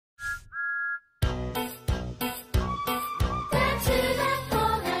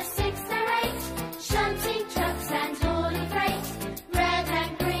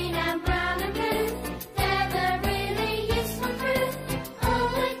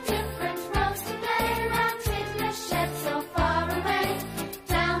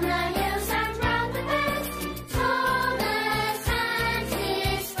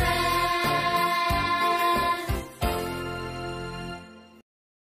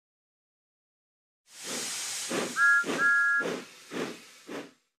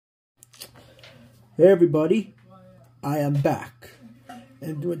Hey everybody, I am back,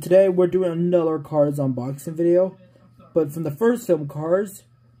 and today we're doing another Cars unboxing video, but from the first film, Cars,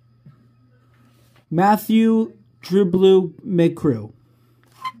 Matthew Drew McCrew.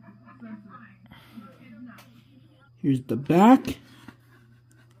 Here's the back.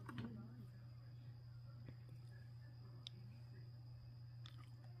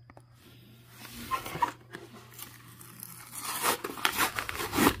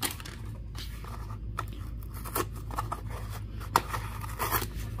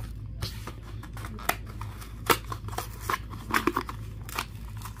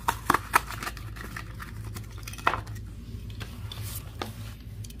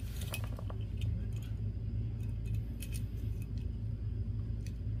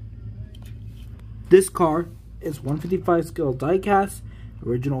 This car is 155 scale diecast,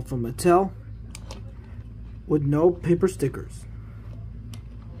 original from Mattel, with no paper stickers.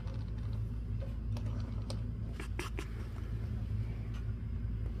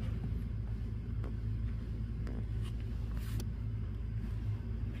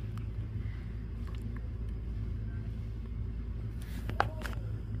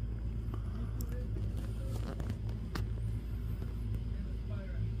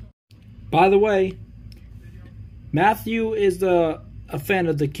 By the way, Matthew is a fan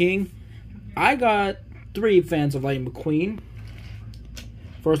of the King. I got 3 fans of Lightning McQueen.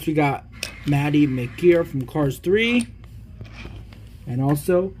 First, we got Maddie McCrew from Cars 3. And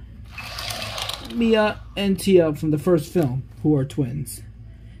also, Mia and Tia from the first film, who are twins.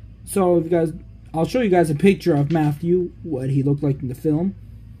 So, if you guys, I'll show you guys a picture of Matthew, what he looked like in the film.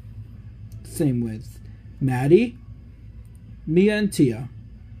 Same with Maddie, Mia, and Tia.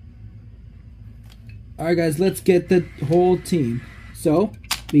 Alright guys, let's get the whole team. So,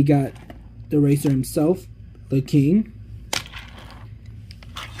 we got the racer himself, the King.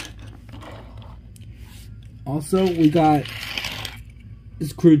 Also, we got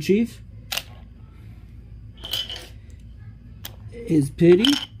his crew chief, his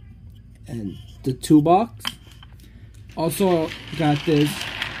pity, and the toolbox. Also, got this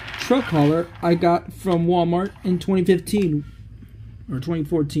truck hauler I got from Walmart in 2015 or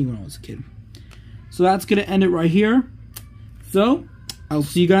 2014 when I was a kid. So that's going to end it right here. So, I'll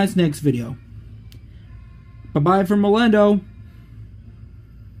see you guys next video. Bye-bye from Orlando.